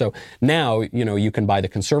choices. So now, you can buy the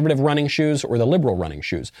conservative running shoes or the liberal running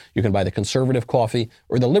shoes. You can buy the conservative coffee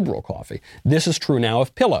or the liberal coffee. This is true now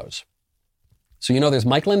of pillows. So there's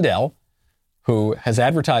Mike Lindell, who has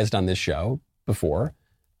advertised on this show before,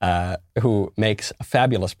 who makes a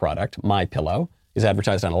fabulous product, My Pillow. He's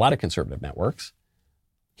advertised on a lot of conservative networks.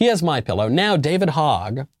 He has My Pillow. Now David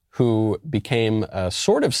Hogg, who became a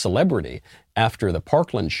sort of celebrity after the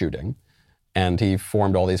Parkland shooting, and he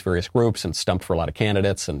formed all these various groups and stumped for a lot of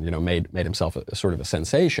candidates and made himself a sort of a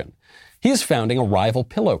sensation. He's founding a rival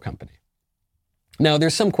pillow company. Now,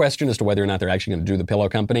 there's some question as to whether or not they're actually going to do the pillow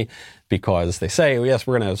company, because they say, oh, yes,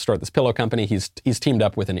 we're going to start this pillow company. He's teamed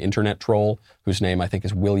up with an internet troll whose name I think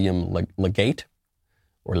is William Legate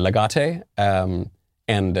or Legate.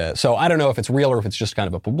 So I don't know if it's real or if it's just kind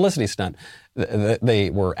of a publicity stunt. They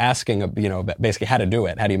were asking, basically how to do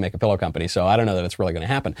it. How do you make a pillow company? So I don't know that it's really going to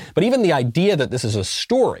happen. But even the idea that this is a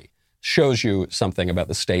story shows you something about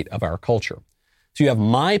the state of our culture. So you have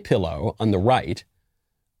My Pillow on the right,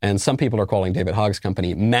 And some people are calling David Hogg's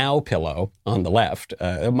company Mao Pillow on the left.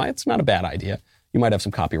 It's not a bad idea. You might have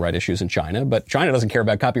some copyright issues in China, but China doesn't care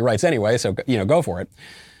about copyrights anyway, so, go for it.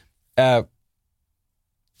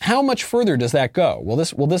 How much further does that go? Will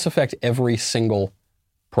this affect every single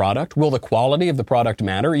product? Will the quality of the product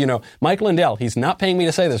matter? Mike Lindell, he's not paying me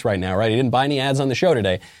to say this right now, right? He didn't buy any ads on the show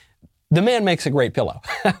today. The man makes a great pillow.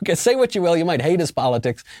 Okay, say what you will. You might hate his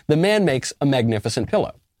politics. The man makes a magnificent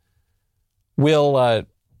pillow. Will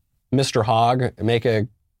Mr. Hogg make a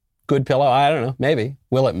good pillow? I don't know. Maybe.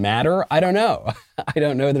 Will it matter? I don't know. I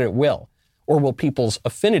don't know that it will. Or will people's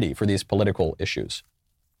affinity for these political issues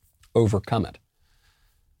overcome it?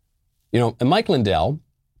 And Mike Lindell,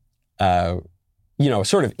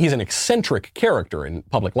 he's an eccentric character in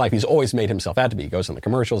public life. He's always made himself out to be. He goes on the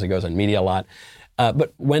commercials. He goes on media a lot.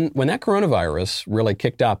 But when that coronavirus really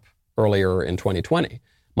kicked up earlier in 2020,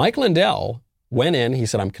 Mike Lindell went in. He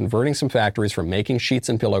said, I'm converting some factories from making sheets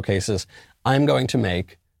and pillowcases. I'm going to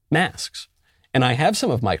make masks. And I have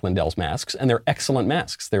some of Mike Lindell's masks, and they're excellent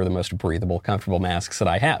masks. They're the most breathable, comfortable masks that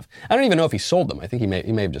I have. I don't even know if he sold them. I think he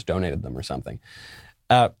may have just donated them or something.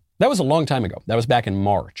 That was a long time ago. That was back in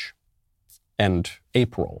March and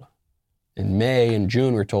April. In May and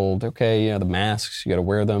June, we're told, okay, the masks, you got to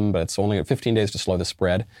wear them, but it's only 15 days to slow the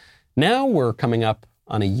spread. Now we're coming up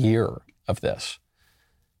on a year of this.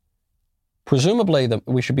 Presumably,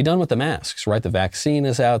 we should be done with the masks, right? The vaccine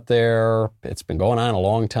is out there. It's been going on a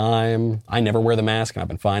long time. I never wear the mask, and I've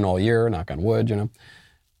been fine all year, knock on wood,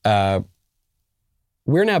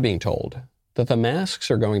 We're now being told that the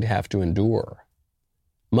masks are going to have to endure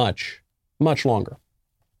much, much longer.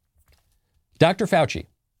 Dr. Fauci,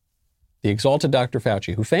 the exalted Dr.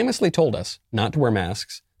 Fauci, who famously told us not to wear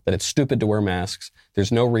masks, that it's stupid to wear masks,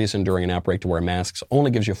 there's no reason during an outbreak to wear masks,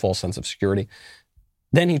 only gives you a false sense of security.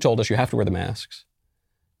 Then he told us you have to wear the masks.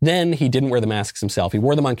 Then he didn't wear the masks himself. He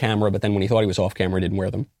wore them on camera, but then when he thought he was off camera, he didn't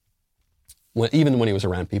wear them. Even when he was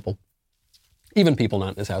around people. Even people not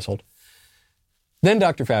in his household. Then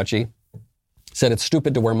Dr. Fauci said it's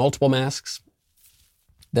stupid to wear multiple masks.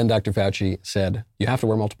 Then Dr. Fauci said, you have to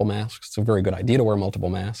wear multiple masks. It's a very good idea to wear multiple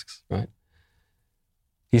masks, right?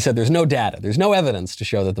 He said there's no data. There's no evidence to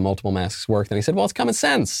show that the multiple masks work. Then he said, well, it's common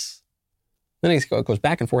sense. Then he goes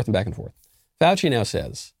back and forth and back and forth. Fauci now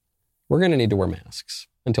says, we're going to need to wear masks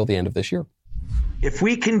until the end of this year. If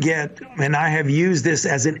we can get, and I have used this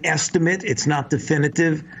as an estimate, it's not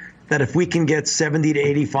definitive, that if we can get 70 to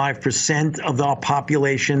 85% of our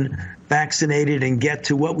population vaccinated and get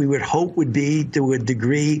to what we would hope would be to a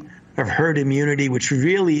degree of herd immunity, which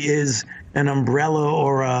really is an umbrella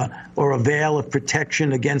or a veil of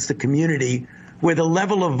protection against the community, where the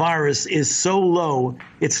level of virus is so low,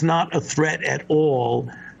 it's not a threat at all,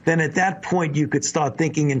 then at that point you could start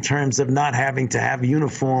thinking in terms of not having to have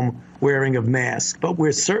uniform wearing of masks. But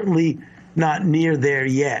we're certainly not near there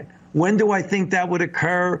yet. When do I think that would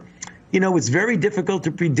occur? It's very difficult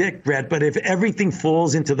to predict, Brett, but if everything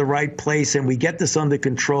falls into the right place and we get this under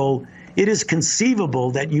control, it is conceivable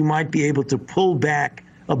that you might be able to pull back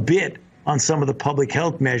a bit on some of the public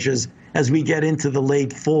health measures as we get into the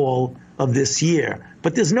late fall of this year.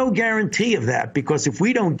 But there's no guarantee of that, because if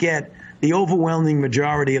we don't get the overwhelming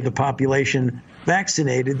majority of the population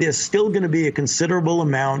vaccinated, there's still going to be a considerable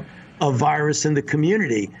amount of virus in the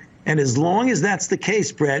community. And as long as that's the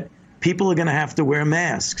case, Brett, people are going to have to wear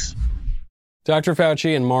masks. Dr.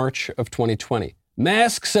 Fauci in March of 2020.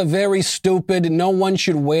 Masks are very stupid. No one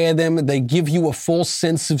should wear them. They give you a false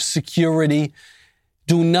sense of security.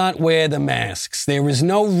 Do not wear the masks. There is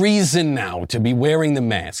no reason now to be wearing the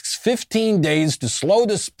masks. 15 days to slow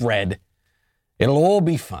the spread. It'll all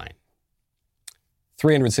be fine.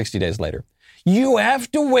 360 days later. You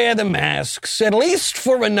have to wear the masks at least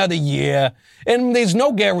for another year, and there's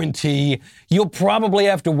no guarantee. You'll probably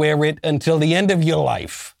have to wear it until the end of your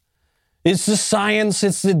life. It's the science,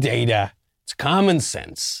 it's the data, it's common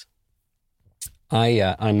sense.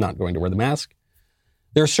 I'm not going to wear the mask.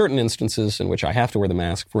 There are certain instances in which I have to wear the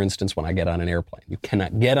mask. For instance, when I get on an airplane. You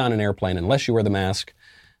cannot get on an airplane unless you wear the mask.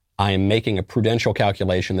 I am making a prudential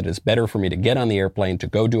calculation that it's better for me to get on the airplane, to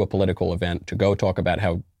go do a political event, to go talk about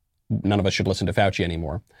how none of us should listen to Fauci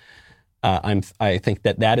anymore. I think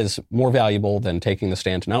that is more valuable than taking the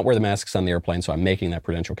stand to not wear the masks on the airplane, so I'm making that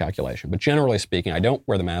prudential calculation. But generally speaking, I don't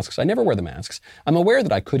wear the masks. I never wear the masks. I'm aware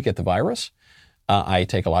that I could get the virus. I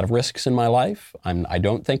take a lot of risks in my life. I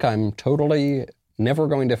don't think I'm totally never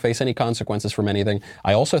going to face any consequences from anything.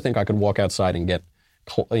 I also think I could walk outside and get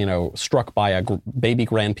struck by a baby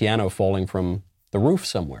grand piano falling from the roof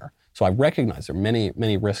somewhere. So I recognize there are many,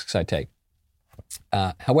 many risks I take.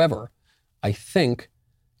 However, I think,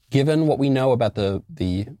 given what we know about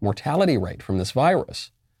the mortality rate from this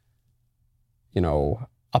virus,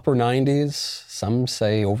 upper 90s. Some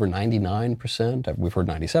say over 99%. We've heard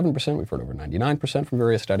 97%. We've heard over 99% from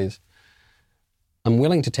various studies. I'm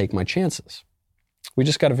willing to take my chances. We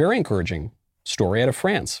just got a very encouraging story out of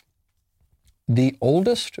France. The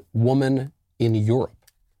oldest woman in Europe,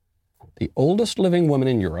 the oldest living woman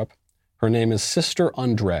in Europe, her name is Sister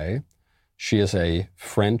André. She is a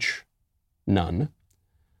French nun.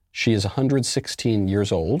 She is 116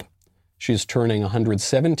 years old. She's turning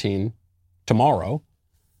 117 tomorrow,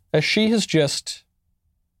 as she has just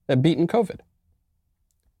beaten COVID.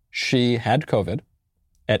 She had COVID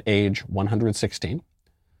at age 116.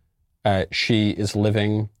 She is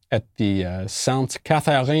living at the Sainte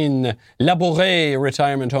Catherine Labouré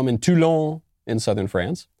retirement home in Toulon in southern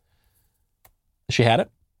France. She had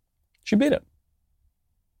it. She beat it.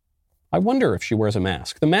 I wonder if she wears a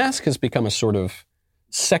mask. The mask has become a sort of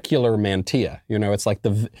secular mantilla. It's like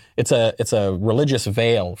it's a religious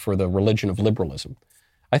veil for the religion of liberalism.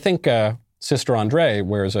 I think Sister André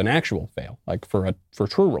wears an actual veil, like for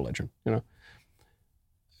true religion.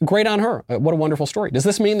 Great on her. What a wonderful story. Does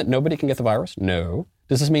this mean that nobody can get the virus? No.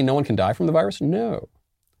 Does this mean no one can die from the virus? No.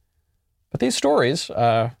 But these stories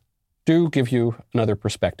do give you another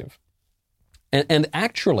perspective. And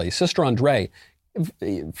actually, Sister André,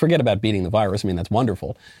 forget about beating the virus. I mean, that's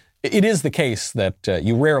wonderful. It is the case that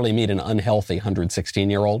you rarely meet an unhealthy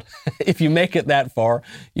 116-year-old. If you make it that far,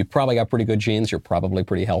 you've probably got pretty good genes. You're probably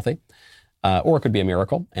pretty healthy. Or it could be a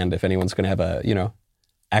miracle. And if anyone's going to have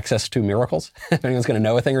access to miracles, if anyone's going to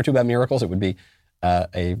know a thing or two about miracles, it would be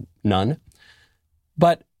a nun.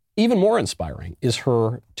 But even more inspiring is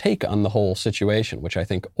her take on the whole situation, which I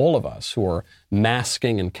think all of us who are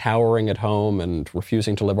masking and cowering at home and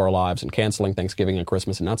refusing to live our lives and canceling Thanksgiving and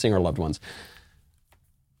Christmas and not seeing our loved ones,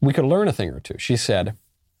 we could learn a thing or two. She said,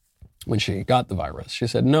 when she got the virus, she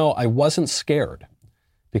said, "No, I wasn't scared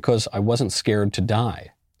because I wasn't scared to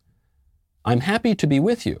die. I'm happy to be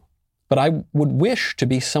with you, but I would wish to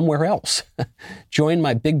be somewhere else, join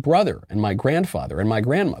my big brother and my grandfather and my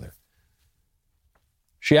grandmother."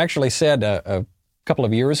 She actually said a couple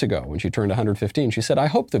of years ago when she turned 115, she said, "I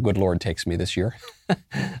hope the good Lord takes me this year."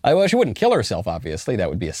 Well, she wouldn't kill herself, obviously. That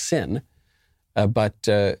would be a sin. But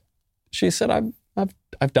she said,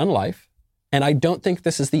 I've done life, and I don't think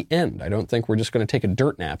this is the end. I don't think we're just going to take a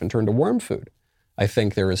dirt nap and turn to worm food. I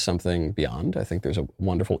think there is something beyond. I think there's a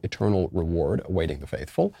wonderful eternal reward awaiting the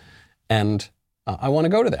faithful, and I want to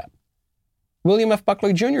go to that. William F.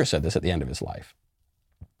 Buckley Jr. said this at the end of his life.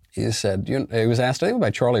 He said, he was asked, I think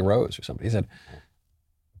by Charlie Rose or somebody, he said,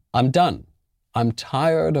 "I'm done. I'm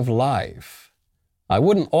tired of life. I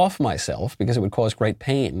wouldn't off myself because it would cause great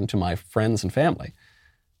pain to my friends and family,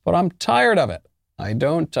 but I'm tired of it. I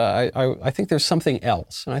think there's something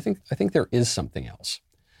else." And I think there is something else.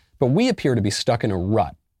 But we appear to be stuck in a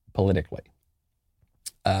rut politically.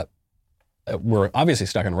 We're obviously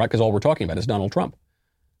stuck in a rut because all we're talking about is Donald Trump.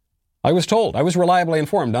 I was reliably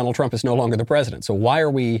informed Donald Trump is no longer the president. So why are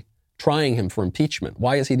we trying him for impeachment?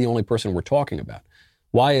 Why is he the only person we're talking about?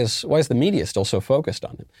 Why is the media still so focused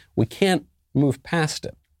on him? We can't move past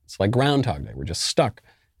it. It's like Groundhog Day. We're just stuck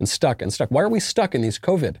and stuck and stuck. Why are we stuck in these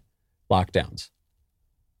COVID lockdowns?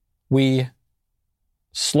 We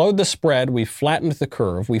slowed the spread. We flattened the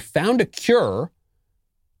curve. We found a cure.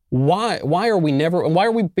 Why are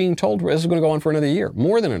we being told this is going to go on for another year?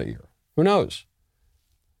 More than a year. Who knows?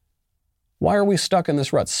 Why are we stuck in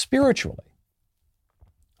this rut? Spiritually,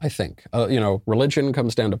 I think, religion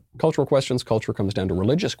comes down to cultural questions. Culture comes down to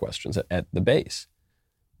religious questions at the base.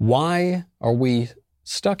 Why are we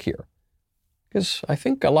stuck here? Because I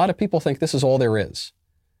think a lot of people think this is all there is.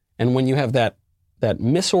 And when you have that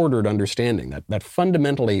misordered understanding, that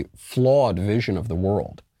fundamentally flawed vision of the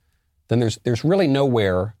world, then there's really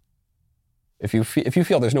nowhere, if you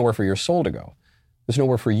feel there's nowhere for your soul to go, there's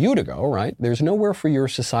nowhere for you to go, right? There's nowhere for your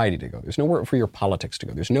society to go. There's nowhere for your politics to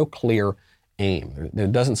go. There's no clear aim. There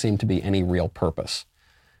doesn't seem to be any real purpose.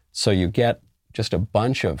 So you get just a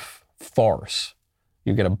bunch of farce.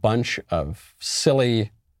 You get a bunch of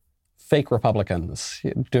silly, fake Republicans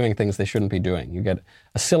doing things they shouldn't be doing. You get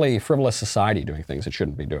a silly, frivolous society doing things it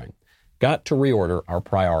shouldn't be doing. Got to reorder our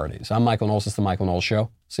priorities. I'm Michael Knowles. This is The Michael Knowles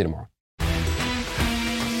Show. See you tomorrow.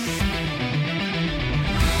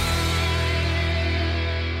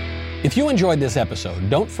 If you enjoyed this episode,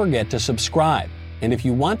 don't forget to subscribe. And if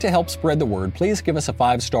you want to help spread the word, please give us a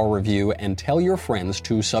 5-star review and tell your friends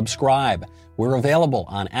to subscribe. We're available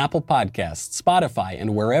on Apple Podcasts, Spotify,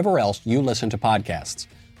 and wherever else you listen to podcasts.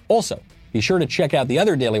 Also, be sure to check out the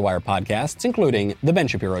other Daily Wire podcasts, including The Ben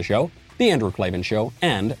Shapiro Show, The Andrew Klavan Show,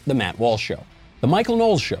 and The Matt Walsh Show. The Michael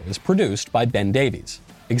Knowles Show is produced by Ben Davies.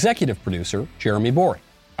 Executive producer, Jeremy Boring.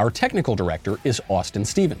 Our technical director is Austin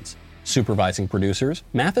Stevens. Supervising producers,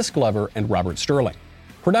 Mathis Glover and Robert Sterling.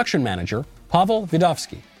 Production manager, Pavel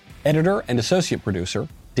Vidovsky. Editor and associate producer,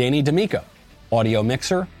 Danny D'Amico. Audio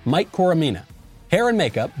mixer, Mike Coromina. Hair and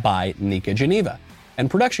makeup by Nika Geneva. And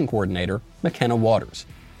production coordinator, McKenna Waters.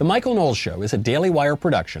 The Michael Knowles Show is a Daily Wire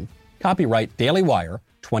production. Copyright Daily Wire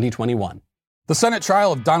 2021. The Senate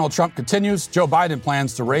trial of Donald Trump continues. Joe Biden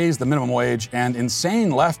plans to raise the minimum wage, and insane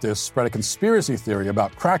leftists spread a conspiracy theory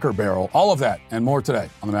about Cracker Barrel. All of that and more today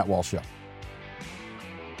on The Matt Walsh Show.